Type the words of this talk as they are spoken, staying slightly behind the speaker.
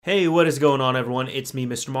Hey, what is going on, everyone? It's me,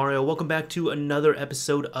 Mr. Mario. Welcome back to another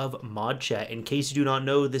episode of Mod Chat. In case you do not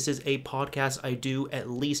know, this is a podcast I do at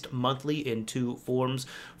least monthly in two forms.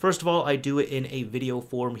 First of all, I do it in a video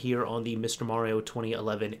form here on the Mr. Mario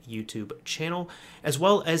 2011 YouTube channel, as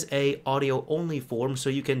well as a audio-only form, so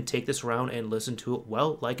you can take this around and listen to it,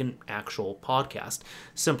 well, like an actual podcast.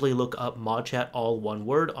 Simply look up Mod Chat, all one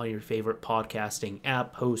word, on your favorite podcasting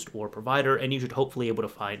app, host, or provider, and you should hopefully be able to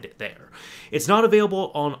find it there. It's not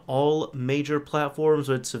available on all major platforms,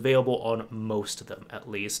 but it's available on most of them, at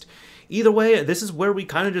least. Either way, this is where we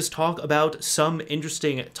kind of just talk about some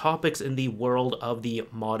interesting topics in the world of the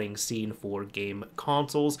modding scene for game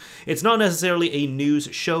consoles. It's not necessarily a news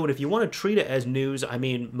show, and if you want to treat it as news, I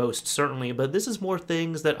mean, most certainly, but this is more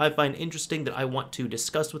things that I find interesting that I want to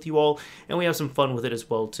discuss with you all, and we have some fun with it as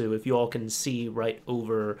well, too. If you all can see right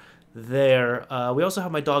over there. We also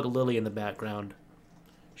have my dog Lily in the background.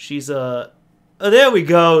 She's Oh, there we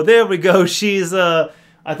go. She's, I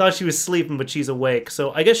thought she was sleeping, but she's awake.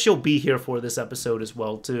 So I guess she'll be here for this episode as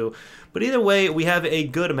well, too. But either way, we have a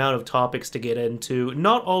good amount of topics to get into.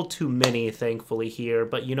 Not all too many, thankfully, here.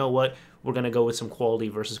 But you know what? We're going to go with some quality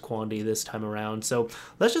versus quantity this time around. So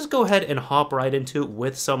let's just go ahead and hop right into it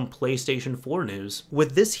with some PlayStation 4 news.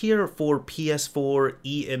 With this here for PS4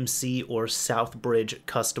 EMC or Southbridge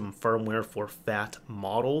custom firmware for fat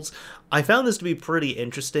models, I found this to be pretty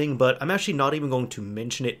interesting, but I'm actually not even going to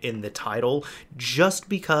mention it in the title just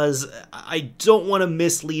because I don't want to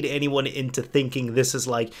mislead anyone into thinking this is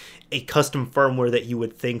like a custom firmware that you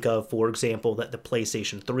would think of, for example, that the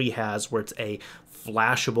PlayStation 3 has, where it's a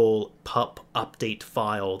flashable PUP update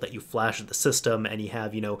file that you flash at the system and you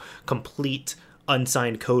have, complete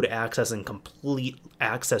unsigned code access and complete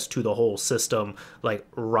access to the whole system, like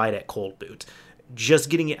right at cold boot. Just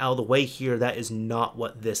getting it out of the way here, that is not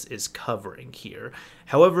what this is covering here.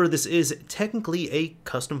 However, this is technically a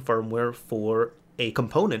custom firmware for a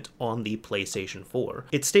component on the PlayStation 4.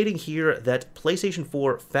 It's stating here that PlayStation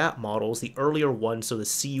 4 FAT models, the earlier ones, so the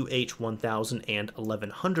CUH 1000 and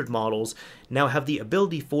 1100 models, now have the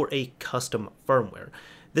ability for a custom firmware.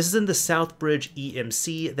 This is in the Southbridge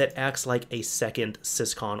EMC that acts like a second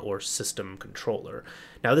Syscon or system controller.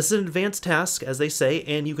 Now, this is an advanced task, as they say,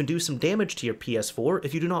 and you can do some damage to your PS4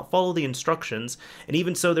 if you do not follow the instructions, and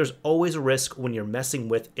even so, there's always a risk when you're messing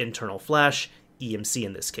with internal flash, EMC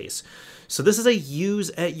in this case. So this is a use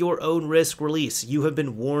at your own risk release. You have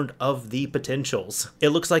been warned of the potentials. It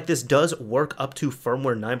looks like this does work up to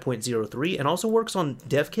firmware 9.03 and also works on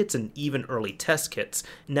dev kits and even early test kits.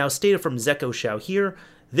 Now, stated from Zekoshow here,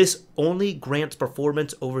 this only grants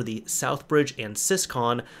performance over the Southbridge and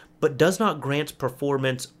Syscon, but does not grant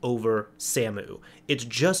performance over SAMU. It's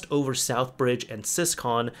just over Southbridge and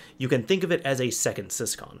Syscon. You can think of it as a second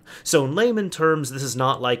Syscon. So in layman terms, this is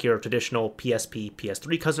not like your traditional PSP,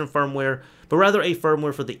 PS3 custom firmware, but rather a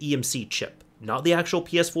firmware for the EMC chip, not the actual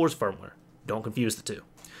PS4's firmware. Don't confuse the two.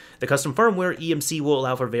 The custom firmware EMC will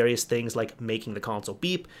allow for various things like making the console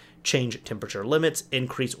beep, change temperature limits,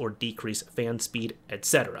 increase or decrease fan speed,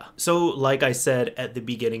 etc. So like I said at the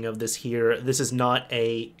beginning of this here, this is not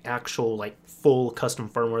a actual full custom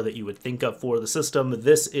firmware that you would think of for the system.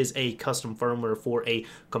 This is a custom firmware for a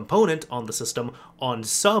component on the system on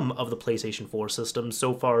some of the PlayStation 4 systems.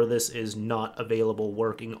 So far, this is not available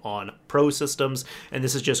working on Pro systems, and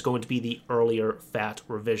this is just going to be the earlier FAT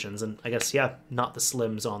revisions, and I guess, yeah, not the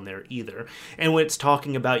Slims on there either. And when it's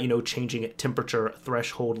talking about, changing temperature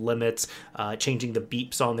threshold limits, changing the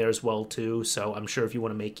beeps on there as well, too, so I'm sure if you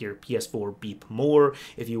want to make your PS4 beep more,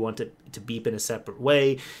 if you want it to beep in a separate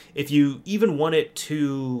way, if you even want it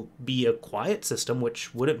to be a quiet system,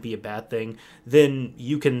 which wouldn't be a bad thing, then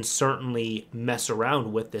you can certainly mess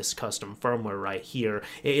around with this custom firmware right here.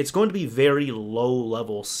 It's going to be very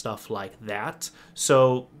low-level stuff like that.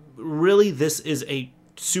 So really, this is a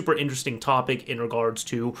super interesting topic in regards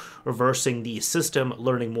to reversing the system,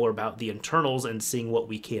 learning more about the internals, and seeing what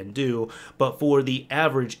we can do. But for the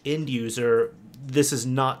average end user, this is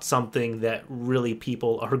not something that really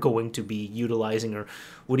people are going to be utilizing or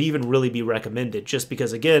would even really be recommended, just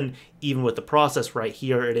because, again, even with the process right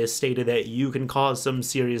here, it is stated that you can cause some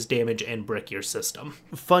serious damage and brick your system.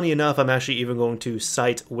 Funny enough, I'm actually even going to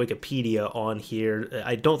cite Wikipedia on here.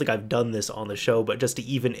 I don't think I've done this on the show, but just to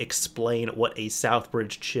even explain what a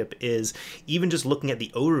Southbridge chip is, even just looking at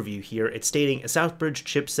the overview here, it's stating a Southbridge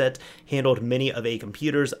chipset handled many of a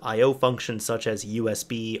computer's I/O functions such as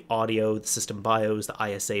USB, audio, the system FiOS, the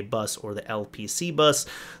ISA bus, or the LPC bus,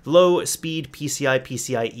 low speed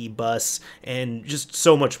PCIe bus, and just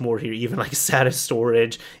so much more here, even like SATA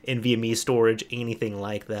storage, NVMe storage, anything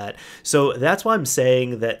like that. So that's why I'm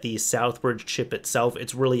saying that the Southbridge chip itself,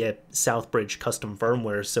 it's really a Southbridge custom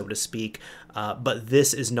firmware, so to speak. But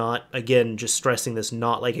this is not, again, just stressing this,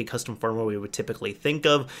 not like a custom firmware we would typically think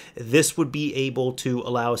of. This would be able to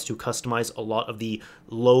allow us to customize a lot of the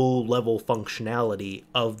low-level functionality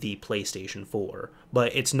of the PlayStation 4.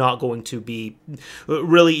 But it's not going to be,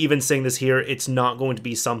 really even saying this here, it's not going to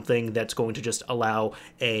be something that's going to just allow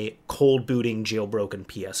a cold booting jailbroken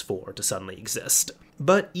PS4 to suddenly exist.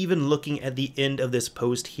 But even looking at the end of this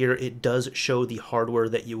post here, it does show the hardware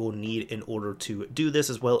that you will need in order to do this,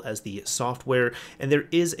 as well as the software, and there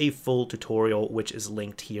is a full tutorial which is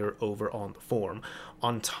linked here over on the forum.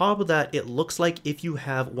 On top of that, it looks like if you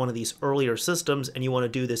have one of these earlier systems and you want to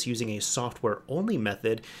do this using a software-only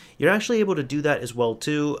method, you're actually able to do that as well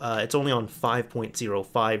too. It's only on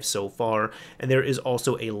 5.05 so far, and there is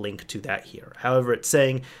also a link to that here. However, it's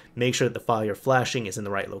saying make sure that the file you're flashing is in the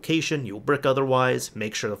right location, you'll brick otherwise.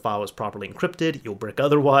 Make sure the file is properly encrypted, you'll brick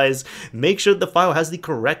otherwise. Make sure the file has the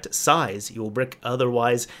correct size, you'll brick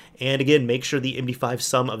otherwise. And again, make sure the MD5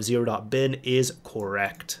 sum of 0.bin is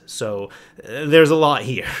correct. So there's a lot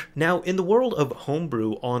here. Now, in the world of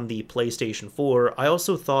homebrew on the PlayStation 4, I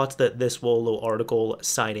also thought that this Wolo article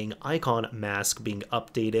citing Icon Mask being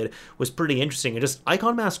updated was pretty interesting, and just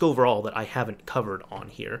Icon Mask overall that I haven't covered on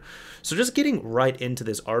here. So just getting right into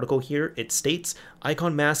this article here, it states,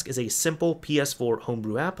 Icon Mask is a simple PS4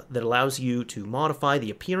 homebrew app that allows you to modify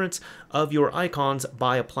the appearance of your icons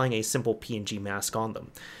by applying a simple PNG mask on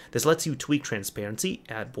them. This lets you tweak transparency,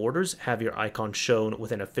 add borders, have your icon shown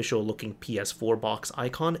with an official looking PS4 box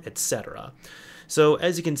icon, etc. So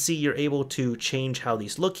as you can see, you're able to change how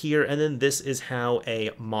these look here, and then this is how a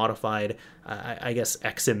modified, I guess,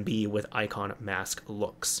 XMB with Icon Mask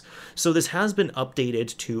looks. So this has been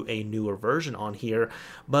updated to a newer version on here,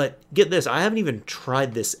 but get this, I haven't even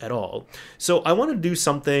tried this at all. So I want to do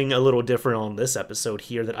something a little different on this episode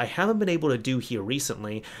here that I haven't been able to do here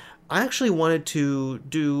recently. I actually wanted to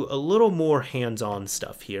do a little more hands-on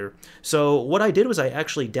stuff here. So what I did was I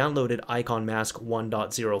actually downloaded Icon Mask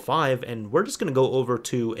 1.05, and we're just going to go over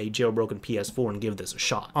to a jailbroken PS4 and give this a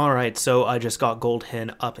shot. Alright, so I just got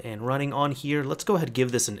GoldHen up and running on here. Let's go ahead and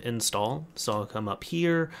give this an install. So I'll come up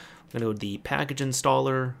here, I'm going to go to the package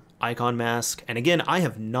installer, Icon Mask, and again, I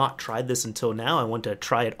have not tried this until now. I want to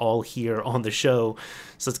try it all here on the show,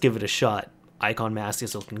 so let's give it a shot. Icon Mask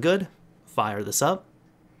is looking good. Fire this up.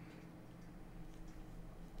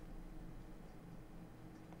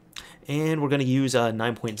 And we're going to use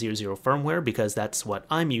 9.00 firmware because that's what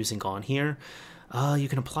I'm using on here. You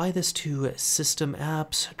can apply this to system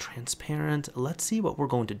apps, transparent. Let's see what we're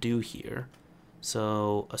going to do here.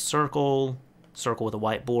 So a circle with a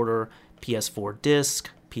white border, PS4 disc,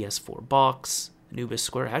 PS4 box, Anubis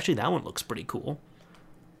square. Actually, that one looks pretty cool.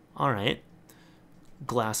 All right.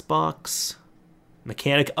 Glass box,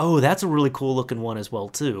 mechanic. Oh, that's a really cool looking one as well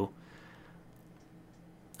too.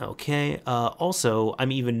 Okay, also,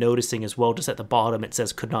 I'm even noticing as well, just at the bottom, it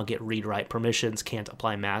says could not get read-write permissions, can't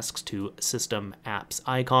apply masks to system apps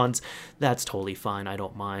icons. That's totally fine, I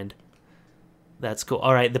don't mind. That's cool.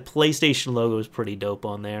 Alright, the PlayStation logo is pretty dope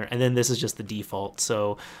on there, and then this is just the default,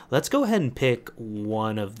 so let's go ahead and pick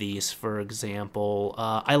one of these, for example.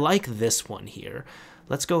 I like this one here.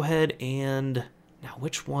 Let's go ahead and... Now,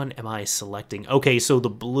 which one am I selecting? Okay, so the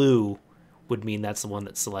blue would mean that's the one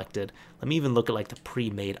that's selected. Let me even look at like the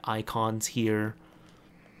pre-made icons here.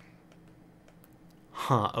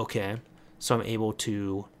 Huh, okay. So I'm able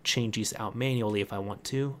to change these out manually if I want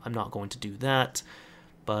to. I'm not going to do that,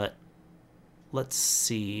 but let's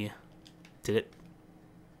see. Did it?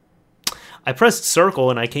 I pressed circle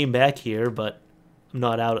and I came back here, but I'm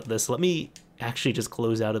not out at this. Let me actually just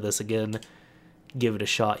close out of this again, give it a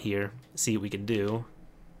shot here, see what we can do.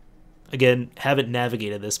 Again, haven't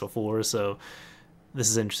navigated this before, so this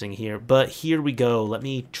is interesting here. But here we go. Let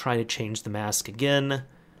me try to change the mask again.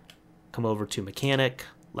 Come over to mechanic.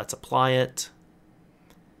 Let's apply it.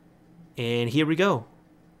 And here we go.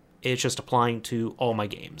 It's just applying to all my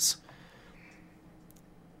games.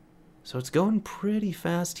 So it's going pretty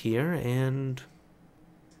fast here, and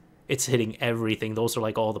it's hitting everything. Those are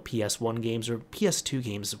like all the PS1 games, or PS2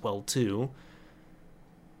 games as well, too.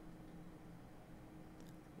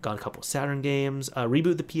 Got a couple of Saturn games.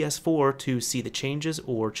 Reboot the PS4 to see the changes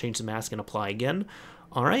or change the mask and apply again.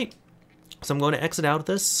 All right. So I'm going to exit out of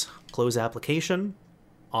this. Close application.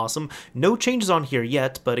 Awesome. No changes on here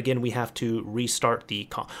yet, but again, we have to restart the...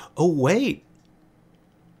 Oh, wait.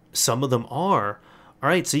 Some of them are. All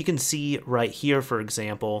right, so you can see right here, for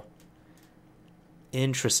example.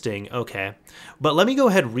 Interesting. Okay. But let me go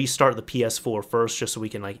ahead and restart the PS4 first just so we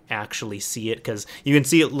can like actually see it, because you can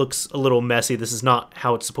see it looks a little messy. This is not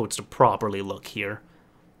how it's supposed to properly look here.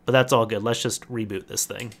 But that's all good. Let's just reboot this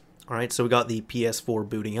thing. All right, so we got the PS4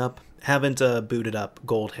 booting up. Haven't booted up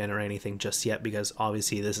Goldhin or anything just yet because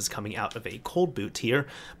obviously this is coming out of a cold boot here.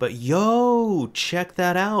 But yo, check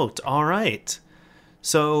that out. All right.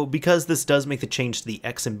 So because this does make the change to the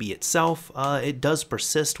XMB itself, it does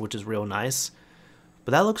persist, which is real nice.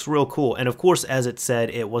 But that looks real cool. And of course, as it said,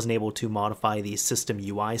 it wasn't able to modify the system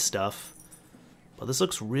UI stuff. But this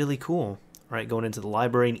looks really cool. All right, going into the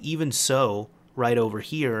library, and even so, right over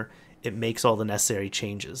here, it makes all the necessary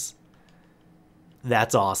changes.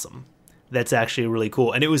 That's awesome. That's actually really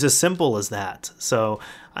cool, and it was as simple as that. So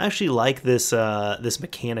I actually like this this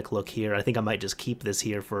mechanic look here. I think I might just keep this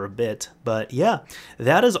here for a bit. But yeah,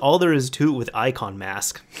 that is all there is to it with Icon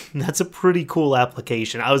Mask. That's a pretty cool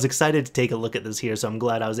application. I was excited to take a look at this here, so I'm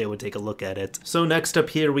glad I was able to take a look at it. So next up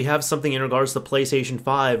here, we have something in regards to the PlayStation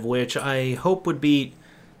 5, which I hope would be...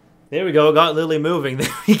 There we go, got Lily moving.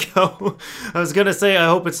 There we go. I was gonna say, I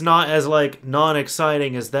hope it's not as, like,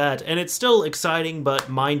 non-exciting as that. And it's still exciting, but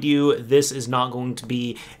mind you, this is not going to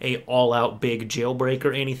be a all-out big jailbreak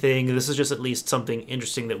or anything. This is just at least something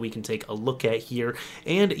interesting that we can take a look at here.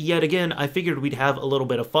 And yet again, I figured we'd have a little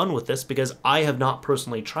bit of fun with this because I have not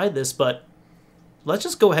personally tried this, but let's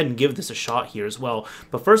just go ahead and give this a shot here as well.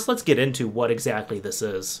 But first, let's get into what exactly this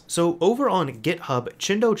is. So over on GitHub,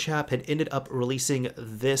 ChindoChap had ended up releasing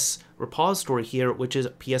this repository here, which is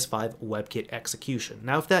PS5 WebKit Execution.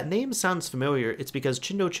 Now, if that name sounds familiar, it's because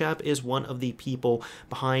ChindoChap is one of the people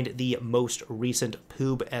behind the most recent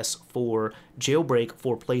Poob S4 jailbreak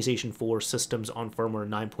for PlayStation 4 systems on firmware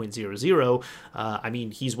 9.00. I mean,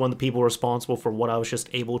 he's one of the people responsible for what I was just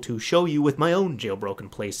able to show you with my own jailbroken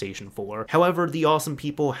PlayStation 4. However, the awesome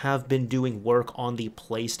people have been doing work on the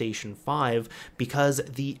PlayStation 5 because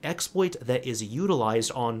the exploit that is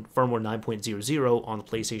utilized on firmware 9.00 on the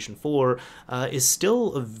PlayStation 4 is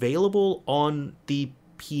still available on the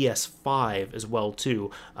PS5 as well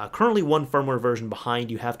too. Currently one firmware version behind.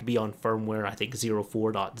 You have to be on firmware, I think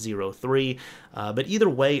 04.03, but either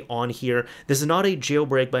way on here, this is not a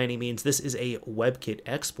jailbreak by any means. This is a WebKit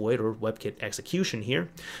exploit or WebKit execution here.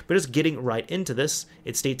 But just getting right into this,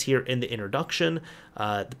 it states here in the introduction,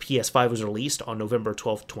 the PS5 was released on November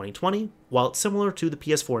 12th, 2020. While it's similar to the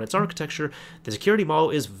PS4 in its architecture, the security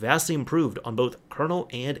model is vastly improved on both kernel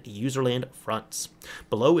and userland fronts.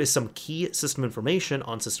 Below is some key system information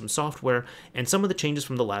on system software and some of the changes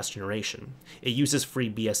from the last generation. It uses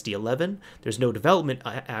FreeBSD11, there's no development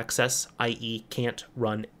access, i.e. can't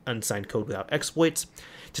run unsigned code without exploits.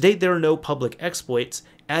 To date, there are no public exploits,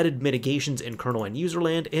 added mitigations in kernel and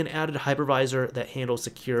userland, and added hypervisor that handles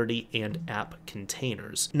security and app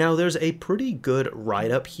containers. Now, there's a pretty good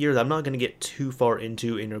write-up here that I'm not going to get too far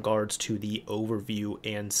into in regards to the overview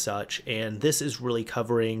and such, and this is really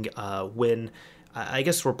covering when I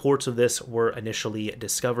guess reports of this were initially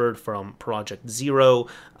discovered from Project Zero,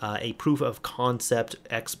 a proof of concept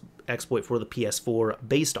exploit for the PS4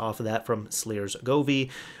 based off of that from Slayer's Govy,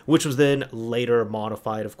 which was then later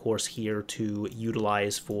modified, of course, here to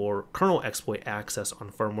utilize for kernel exploit access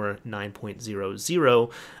on firmware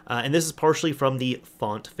 9.00. And this is partially from the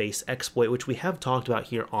font face exploit, which we have talked about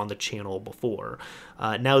here on the channel before.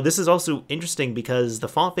 Now, this is also interesting because the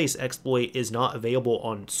font face exploit is not available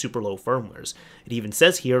on super low firmwares. It even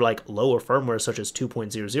says here, like, lower firmwares such as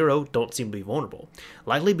 2.00 don't seem to be vulnerable,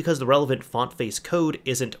 likely because the relevant font face code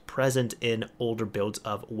isn't present in older builds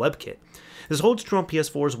of WebKit. This holds true on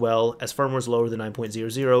PS4 as well, as firmwares lower than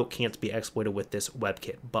 9.00 can't be exploited with this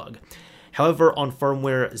WebKit bug. However, on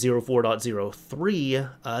firmware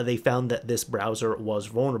 04.03, they found that this browser was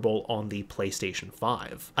vulnerable on the PlayStation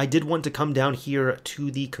 5. I did want to come down here to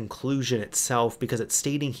the conclusion itself because it's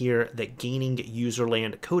stating here that gaining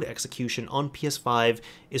userland code execution on PS5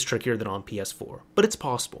 is trickier than on PS4, but it's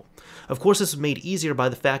possible. Of course, this is made easier by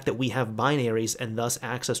the fact that we have binaries and thus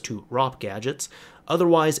access to ROP gadgets.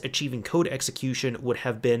 Otherwise, achieving code execution would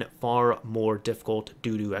have been far more difficult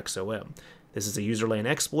due to XOM. This is a userland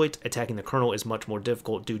exploit. Attacking the kernel is much more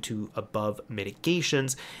difficult due to above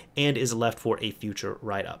mitigations and is left for a future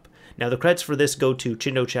write-up. Now, the credits for this go to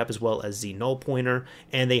ChindoChap as well as Z Nullpointer,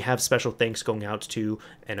 and they have special thanks going out to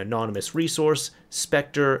an anonymous resource,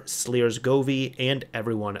 Spectre, Slayer's Govy, and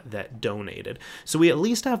everyone that donated. So we at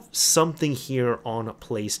least have something here on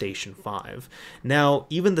PlayStation 5. Now,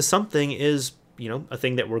 even the something is a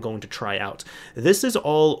thing that we're going to try out. This is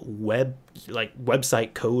all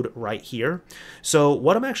website code right here. So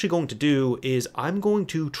what I'm actually going to do is I'm going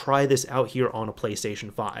to try this out here on a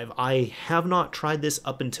PlayStation 5. I have not tried this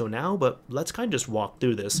up until now, but let's kind of just walk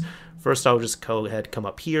through this. First, I'll just go ahead, come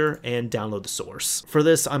up here, and download the source. For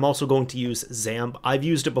this, I'm also going to use XAMPP. I've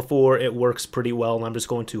used it before, it works pretty well, and I'm just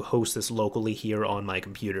going to host this locally here on my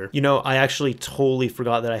computer. I actually totally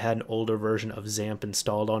forgot that I had an older version of XAMPP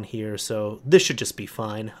installed on here, so this should just be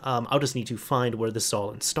fine. I'll just need to find where this is all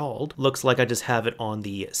installed. Looks like I just have it on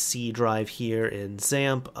the C drive here in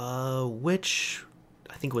XAMPP, which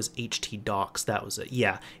I think was htdocs, that was it.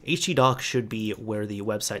 Yeah, htdocs should be where the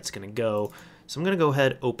website's going to go. So I'm going to go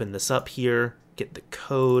ahead, open this up here, get the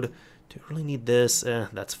code. Do I really need this?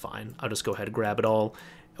 That's fine. I'll just go ahead and grab it all.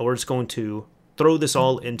 And we're just going to throw this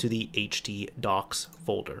all into the htdocs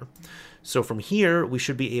folder. So from here, we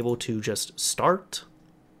should be able to just start.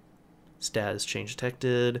 Status change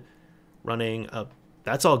detected. Running up.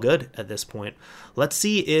 That's all good at this point. Let's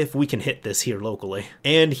see if we can hit this here locally.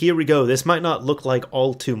 And here we go. This might not look like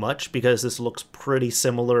all too much because this looks pretty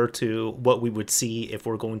similar to what we would see if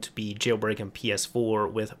we're going to be jailbreaking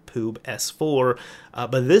PS4 with Poob S4.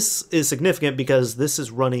 But this is significant because this is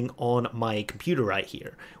running on my computer right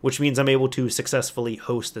here, which means I'm able to successfully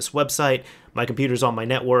host this website. My computer's on my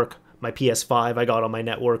network. My PS5 I got on my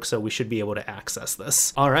network, so we should be able to access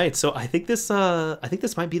this. All right, so I think this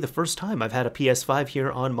might be the first time I've had a PS5 here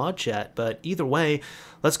on ModChat, but either way,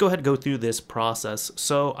 let's go ahead and go through this process.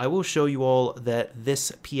 So I will show you all that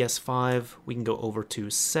this PS5, we can go over to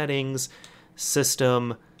Settings,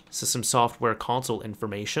 System software console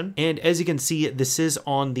information, and as you can see, this is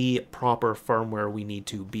on the proper firmware we need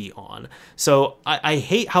to be on. So I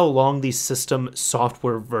hate how long these system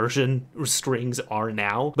software version strings are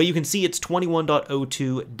now, but you can see it's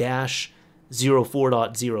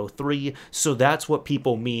 21.02-04.03, so that's what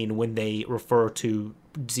people mean when they refer to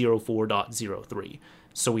 04.03.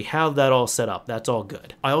 So we have that all set up. That's all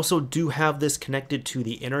good. I also do have this connected to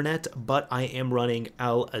the internet, but I am running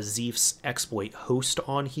Al Azif's exploit host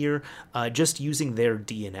on here, just using their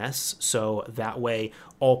DNS. So that way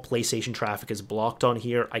all PlayStation traffic is blocked on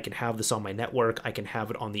here. I can have this on my network. I can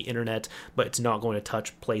have it on the internet, but it's not going to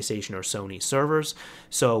touch PlayStation or Sony servers.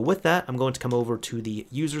 So with that, I'm going to come over to the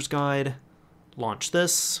user's guide, launch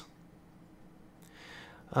this.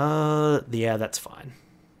 Yeah, that's fine.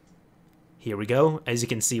 Here we go. As you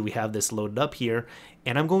can see, we have this loaded up here,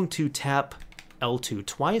 and I'm going to tap L2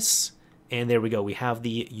 twice, and there we go. We have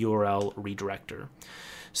the URL redirector.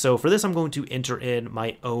 So for this, I'm going to enter in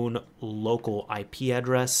my own local IP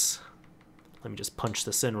address. Let me just punch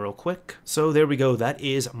this in real quick. So there we go. That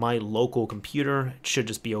is my local computer. It should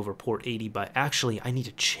just be over port 80, but actually, I need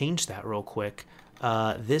to change that real quick.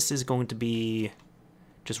 This is going to be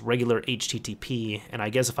just regular HTTP, and I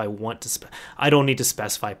guess if I want to, I don't need to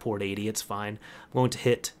specify port 80, it's fine. I'm going to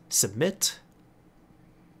hit submit.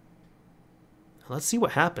 Let's see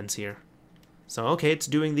what happens here. So, okay, it's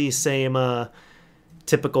doing the same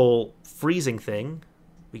typical freezing thing.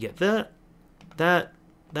 We get that.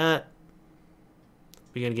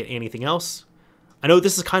 We gonna get anything else? I know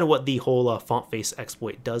this is kind of what the whole font face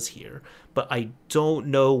exploit does here, but I don't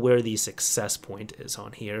know where the success point is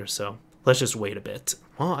on here, so let's just wait a bit.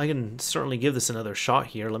 Well, I can certainly give this another shot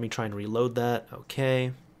here. Let me try and reload that.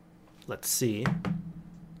 Okay. Let's see.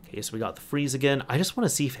 Okay, so we got the freeze again. I just want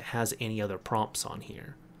to see if it has any other prompts on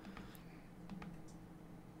here.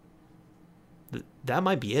 That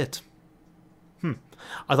might be it.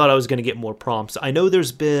 I thought I was going to get more prompts. I know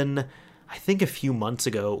there's been, I think a few months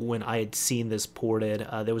ago when I had seen this ported,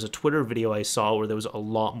 there was a Twitter video I saw where there was a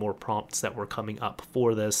lot more prompts that were coming up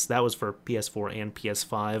for this. That was for PS4 and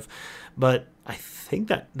PS5, but I think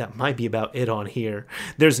that might be about it on here.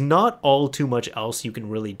 There's not all too much else you can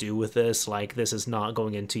really do with this. Like, this is not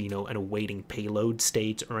going into, an awaiting payload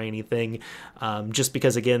state or anything, just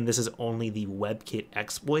because, again, this is only the WebKit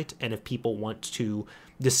exploit, and if people want to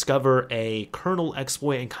discover a kernel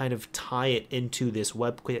exploit and kind of tie it into this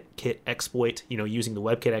WebKit exploit, using the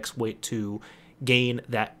WebKit exploit to gain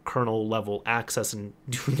that kernel level access and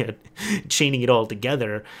doing it, chaining it all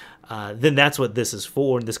together, then that's what this is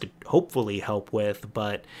for, and this could hopefully help with.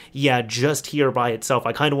 But yeah, just here by itself,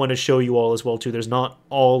 I kind of want to show you all as well too. There's not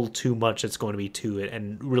all too much that's going to be to it,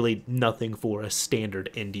 and really nothing for a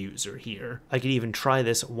standard end user here. I could even try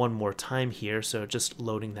this one more time here, so just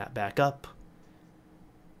loading that back up.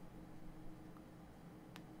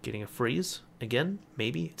 Getting a freeze again,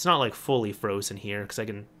 maybe. It's not like fully frozen here because I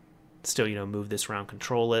can still, move this around,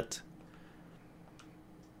 control it.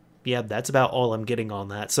 yeah, that's about all I'm getting on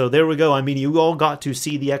that. So there we go. I mean, you all got to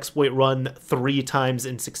see the exploit run 3 times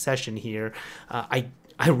in succession here. I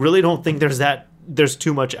really don't think there's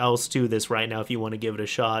too much else to this right now if you want to give it a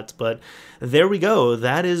shot. But there we go.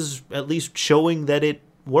 That is at least showing that it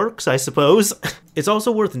works, I suppose. It's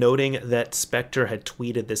also worth noting that Spectre had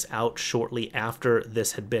tweeted this out shortly after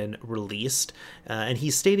this had been released, and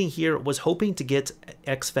he's stating here, was hoping to get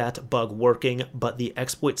exFAT bug working, but the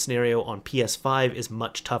exploit scenario on PS5 is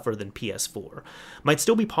much tougher than PS4. Might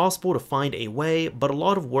still be possible to find a way, but a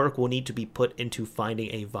lot of work will need to be put into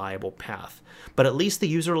finding a viable path. But at least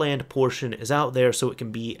the userland portion is out there so it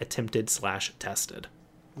can be attempted/tested.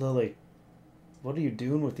 Lily, what are you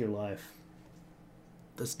doing with your life?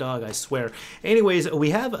 This dog, I swear. Anyways,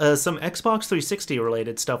 we have some Xbox 360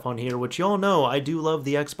 related stuff on here, which y'all know I do love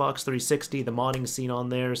the Xbox 360, the modding scene on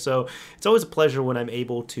there, so it's always a pleasure when I'm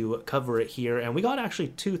able to cover it here. And we got actually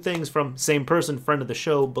 2 things from same person, friend of the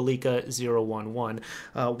show, Balika011.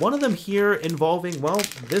 One of them here involving, well,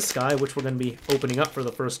 this guy, which we're going to be opening up for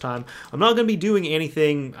the first time. I'm not going to be doing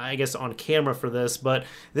anything, I guess, on camera for this, but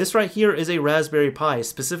this right here is a Raspberry Pi,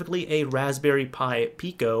 specifically a Raspberry Pi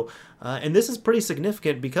Pico. And this is pretty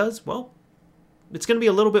significant because, well, it's going to be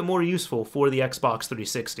a little bit more useful for the Xbox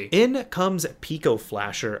 360. In comes Pico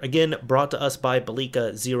Flasher, again brought to us by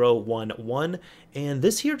Balika011, and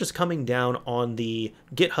this here just coming down on the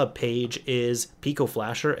GitHub page is Pico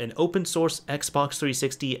Flasher, an open source Xbox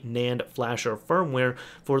 360 NAND flasher firmware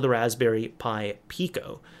for the Raspberry Pi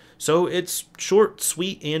Pico. So it's short,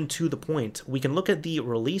 sweet, and to the point. We can look at the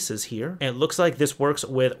releases here, and it looks like this works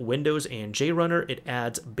with Windows and JRunner. It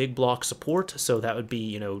adds big block support, so that would be,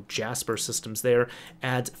 you know, Jasper systems there.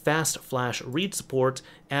 Adds fast flash read support,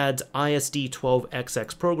 adds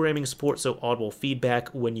ISD12XX programming support, so audible feedback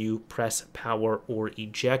when you press power or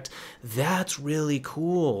eject. That's really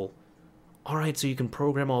cool. Alright, so you can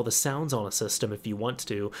program all the sounds on a system if you want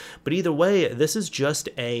to, but either way, this is just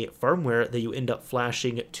a firmware that you end up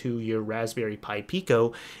flashing to your Raspberry Pi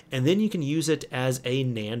Pico, and then you can use it as a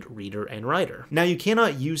NAND reader and writer. Now, you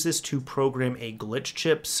cannot use this to program a glitch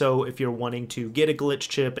chip, so if you're wanting to get a glitch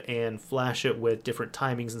chip and flash it with different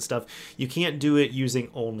timings and stuff, you can't do it using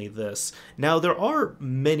only this. Now, there are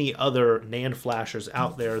many other NAND flashers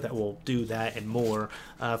out there that will do that and more.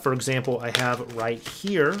 For example, I have right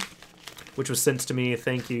here, which was sent to me.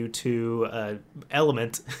 Thank you to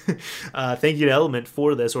Element. Thank you to Element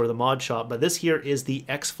for this, or the mod shop. But this here is the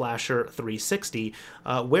XFlasher 360,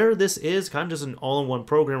 where this is kind of just an all-in-one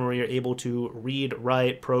program where you're able to read,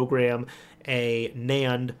 write, program a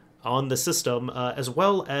NAND on the system, as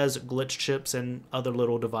well as glitch chips and other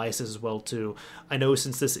little devices as well too. I know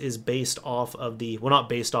since this is based off of the, well, not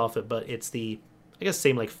based off it, but it's the, I guess,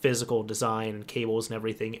 same like physical design and cables and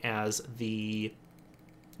everything as the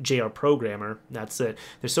JR Programmer. That's it.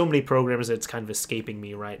 There's so many programmers that it's kind of escaping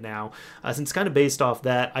me right now. Since it's kind of based off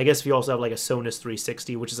that, I guess if you also have like a Sonus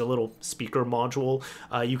 360, which is a little speaker module,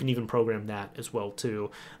 you can even program that as well too.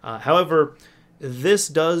 However, this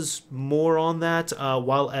does more on that,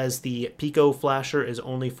 while as the Pico Flasher is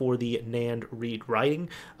only for the NAND read writing.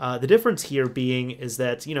 The difference here being is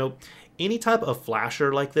that, you know, any type of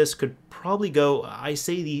flasher like this could probably go, I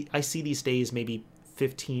see these days maybe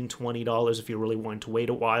 $15, $20 if you're really wanting to wait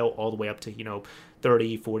a while, all the way up to, you know,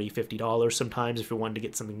 $30, $40, $50 sometimes if you're wanting to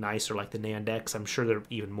get something nicer like the NAND X. I'm sure they're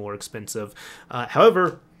even more expensive.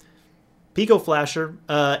 However, Pico Flasher,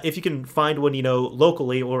 if you can find one, you know,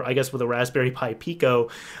 locally, or I guess with a Raspberry Pi Pico,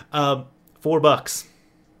 $4.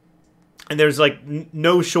 And there's like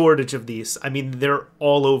no shortage of these. I mean, they're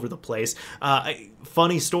all over the place.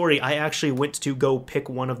 Funny story, I actually went to go pick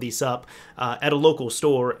one of these up at a local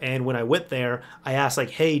store, and when I went there, I asked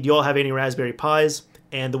like, hey, do y'all have any Raspberry Pis?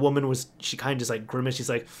 And the woman she kind of just like grimaced. She's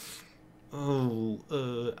like,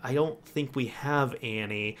 oh, I don't think we have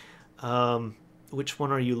any. Which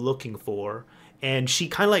one are you looking for? And she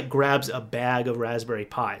kind of like grabs a bag of Raspberry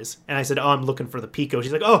Pis. And I said, oh, I'm looking for the Pico.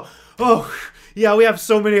 She's like, oh, yeah, we have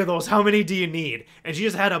so many of those. How many do you need? And she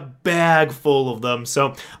just had a bag full of them.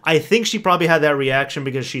 So I think she probably had that reaction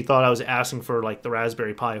because she thought I was asking for like the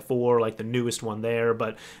Raspberry Pi 4, like the newest one there.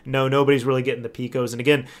 But no, nobody's really getting the Picos. And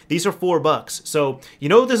again, these are $4. So you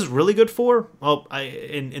know what this is really good for? Well,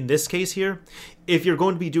 in this case here, if you're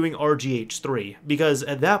going to be doing RGH3, because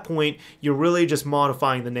at that point, you're really just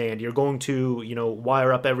modifying the NAND. You're going to, you know,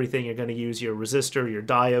 wire up everything. You're going to use your resistor, your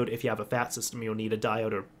diode. If you have a FAT system, you'll need a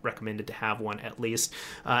diode, or recommended to have one at least.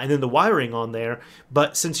 And then the wiring on there.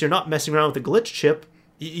 But since you're not messing around with the glitch chip,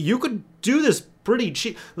 you could do this pretty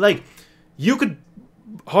cheap. Like, you could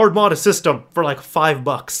hard mod a system for like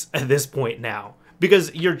 $5 at this point now.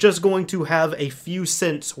 because you're just going to have a few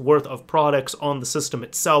cents worth of products on the system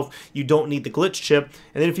itself. You don't need the glitch chip.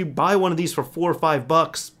 And then if you buy one of these for $4 or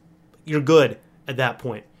 $5, you're good at that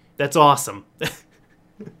point. That's awesome.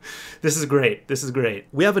 This is great. This is great.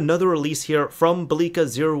 We have another release here from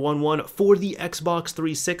Belika011 for the Xbox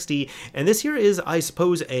 360, and this here is, I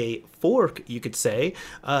suppose, a fork, you could say.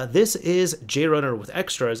 This is JRunner with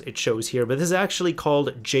extras, it shows here, but this is actually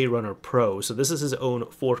called JRunner Pro, so this is his own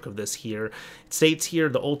fork of this here. It states here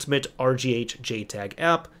the ultimate RGH JTAG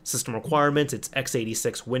app. System requirements, it's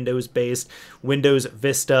x86 Windows-based, Windows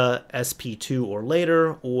Vista SP2 or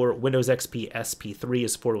later, or Windows XP SP3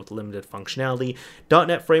 is supported with limited functionality,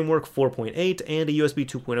 .NET Framework 4.8, and a USB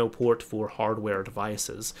 2.0 port for hardware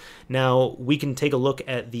devices. Now, we can take a look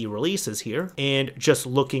at the releases here, and just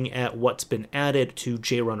looking at what's been added to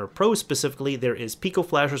JRunner Pro specifically, there is Pico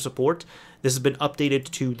Flasher support. This has been updated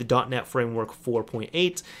to the .NET Framework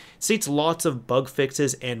 4.8. States lots of bug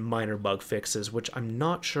fixes and minor bug fixes, which I'm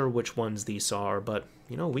not sure which ones these are, but,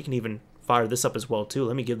 you know, we can even fire this up as well too.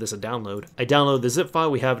 Let me give this a download. I download the zip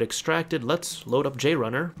file, we have it extracted. Let's load up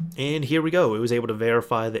JRunner, and here we go. It was able to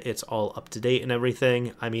verify that it's all up to date and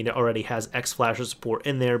everything. I mean, it already has XFlasher support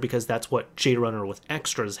in there because that's what JRunner with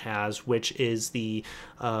extras has, which is the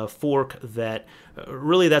fork that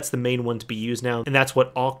really that's the main one to be used now, and that's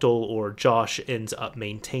what Octal or Josh ends up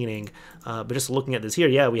maintaining. But just looking at this here,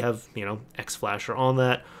 yeah, we have, you know, XFlasher on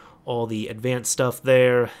that. All the advanced stuff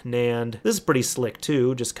there, NAND. This is pretty slick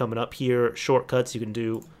too, just coming up here. Shortcuts you can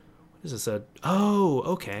do. What is this? Oh,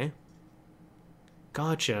 okay.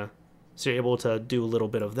 Gotcha. So you're able to do a little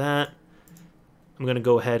bit of that. I'm going to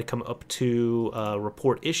go ahead and come up to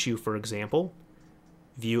report issue, for example.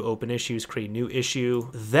 View open issues, create new issue.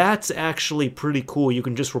 That's actually pretty cool. You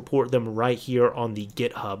can just report them right here on the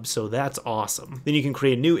GitHub, so that's awesome. Then you can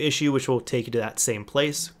create a new issue, which will take you to that same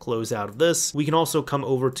place. Close out of this. We can also come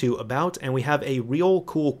over to About, and we have a real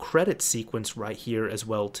cool credit sequence right here as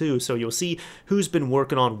well too. So you'll see who's been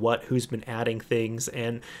working on what, who's been adding things,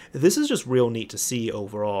 and this is just real neat to see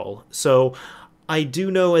overall. So I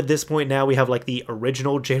do know at this point now we have like the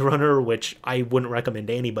original JRunner, which I wouldn't recommend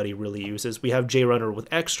anybody really uses. We have JRunner with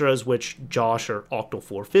extras, which Josh or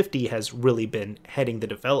Octal450 has really been heading the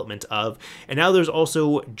development of. And now there's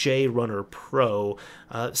also JRunner Pro.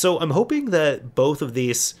 So I'm hoping that both of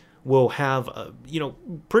these will have, you know,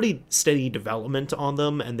 pretty steady development on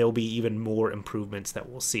them, and there'll be even more improvements that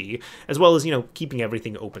we'll see, as well as, you know, keeping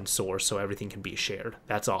everything open source so everything can be shared.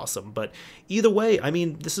 That's awesome. But either way, I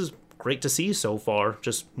mean, this is great to see so far.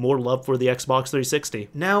 Just more love for the Xbox 360.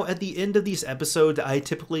 Now, at the end of these episodes, I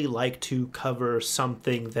typically like to cover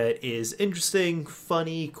something that is interesting,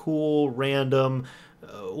 funny, cool, random,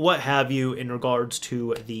 what have you in regards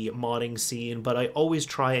to the modding scene, but I always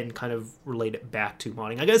try and kind of relate it back to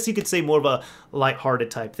modding. I guess you could say more of a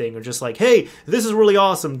lighthearted type thing, or just like, hey, this is really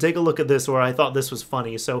awesome, take a look at this, or I thought this was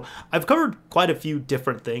funny. So I've covered quite a few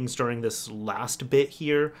different things during this last bit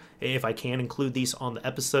here, if I can include these on the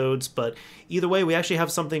episodes, but either way, we actually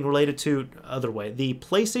have something related to, the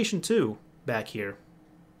PlayStation 2 back here.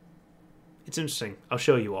 It's interesting. I'll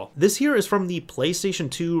show you all. This here is from the PlayStation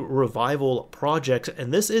 2 Revival project,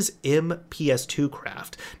 and this is MPS2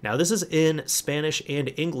 Craft. Now, this is in Spanish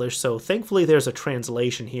and English, so thankfully there's a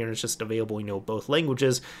translation here, and it's just available, you know, both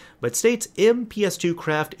languages. But it states MPS2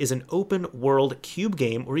 Craft is an open-world cube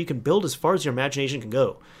game where you can build as far as your imagination can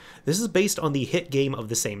go. This is based on the hit game of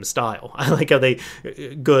the same style. I like how they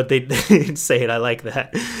say it. I like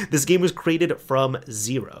that. This game was created from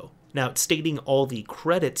zero. Now, it's stating all the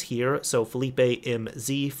credits here, so Felipe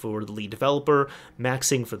MZ for the lead developer,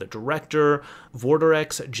 Maxing for the director,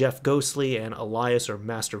 Vorterex, Jeff Ghostly, and Elias or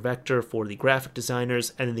Master Vector for the graphic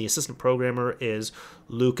designers, and then the assistant programmer is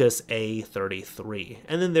Lucas A33.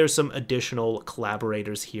 And then there's some additional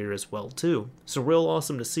collaborators here as well, too. So real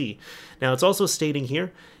awesome to see. Now, it's also stating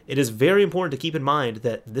here, it is very important to keep in mind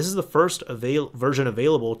that this is the first version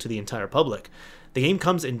available to the entire public. The game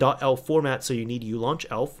comes in .elf format, so you need uLaunch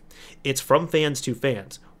Elf. It's from fans to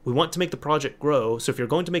fans. We want to make the project grow, so if you're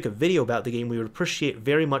going to make a video about the game, we would appreciate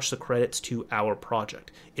very much the credits to our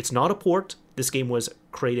project. It's not a port. This game was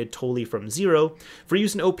created totally from zero. For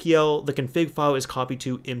use in OPL, the config file is copied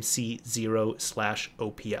to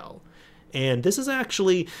MC0/OPL. And this is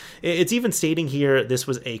actually, it's even stating here this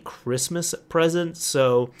was a Christmas present,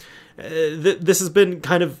 so this has been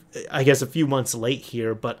kind of, I guess, a few months late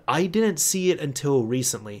here, but I didn't see it until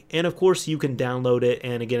recently. And of course, you can download it,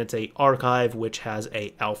 and again, it's a archive, which has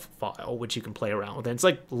a ELF file, which you can play around with, and it's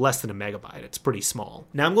like less than a megabyte. It's pretty small.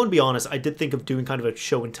 Now, I'm going to be honest, I did think of doing kind of a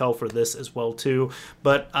show and tell for this as well, too,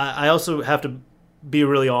 but I also have to be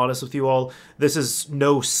really honest with you all, this is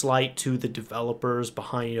no slight to the developers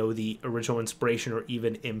behind, the original inspiration or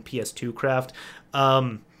even MPS2 Craft.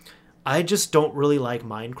 I just don't really like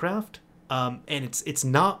Minecraft. And it's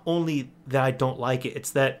not only that I don't like it,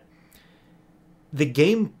 it's that the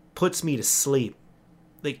game puts me to sleep.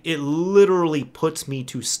 Like, it literally puts me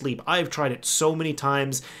to sleep. I've tried it so many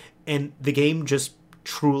times, and the game just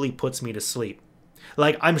truly puts me to sleep.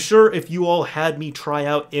 Like, I'm sure if you all had me try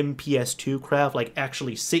out MPS2 Craft, like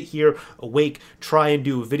actually sit here, awake, try and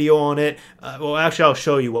do a video on it, well, actually, I'll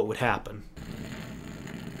show you what would happen.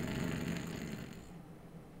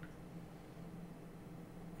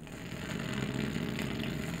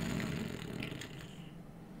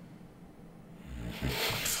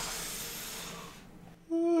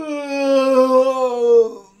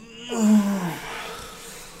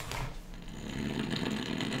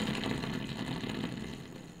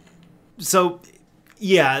 So,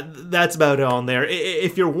 yeah, that's about it on there.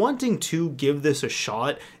 If you're wanting to give this a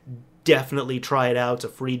shot, definitely try it out. It's a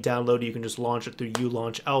free download. You can just launch it through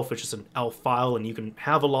uLaunch Elf. It's just an Elf file, and you can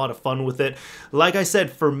have a lot of fun with it. Like I said,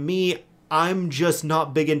 for me, I'm just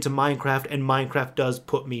not big into Minecraft, and Minecraft does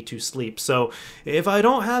put me to sleep. So if I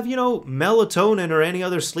don't have, melatonin or any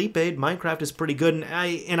other sleep aid, Minecraft is pretty good.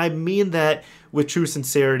 And I mean that with true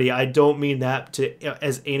sincerity. I don't mean that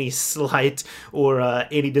as any slight or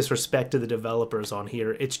any disrespect to the developers on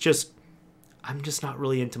here. It's just, I'm just not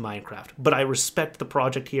really into Minecraft. But I respect the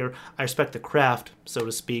project here. I respect the craft, so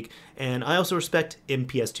to speak. And I also respect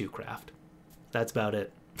MPS2 Craft. That's about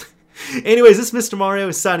it. Anyways, this is Mr. Mario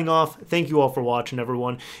signing off. Thank you all for watching,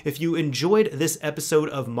 everyone. If you enjoyed this episode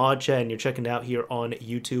of Mod Chat and you're checking it out here on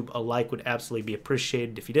YouTube, a like would absolutely be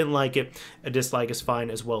appreciated. If you didn't like it, a dislike is fine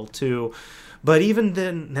as well, too. But even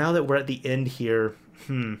then, now that we're at the end here,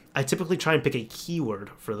 I typically try and pick a keyword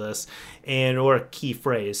for this or a key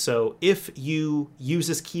phrase. So if you use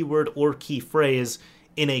this keyword or key phrase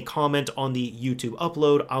in a comment on the YouTube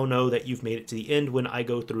upload, I'll know that you've made it to the end when I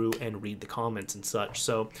go through and read the comments and such.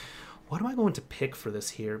 So what am I going to pick for this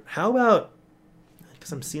here? How about,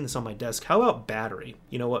 because I'm seeing this on my desk, how about battery?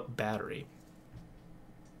 You know what? Battery.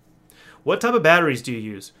 What type of batteries do you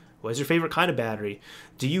use? What is your favorite kind of battery?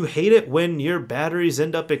 Do you hate it when your batteries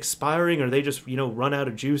end up expiring or they just, run out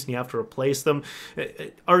of juice and you have to replace them?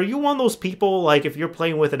 Are you one of those people, like if you're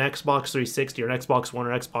playing with an Xbox 360 or an Xbox One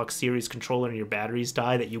or Xbox Series controller and your batteries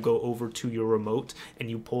die, that you go over to your remote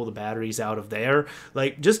and you pull the batteries out of there?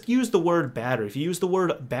 Like, just use the word battery. If you use the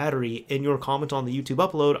word battery in your comment on the YouTube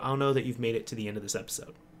upload, I'll know that you've made it to the end of this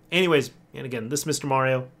episode. Anyways, and again, this is Mr.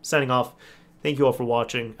 Mario, signing off. Thank you all for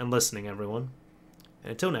watching and listening, everyone. And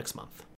until next month.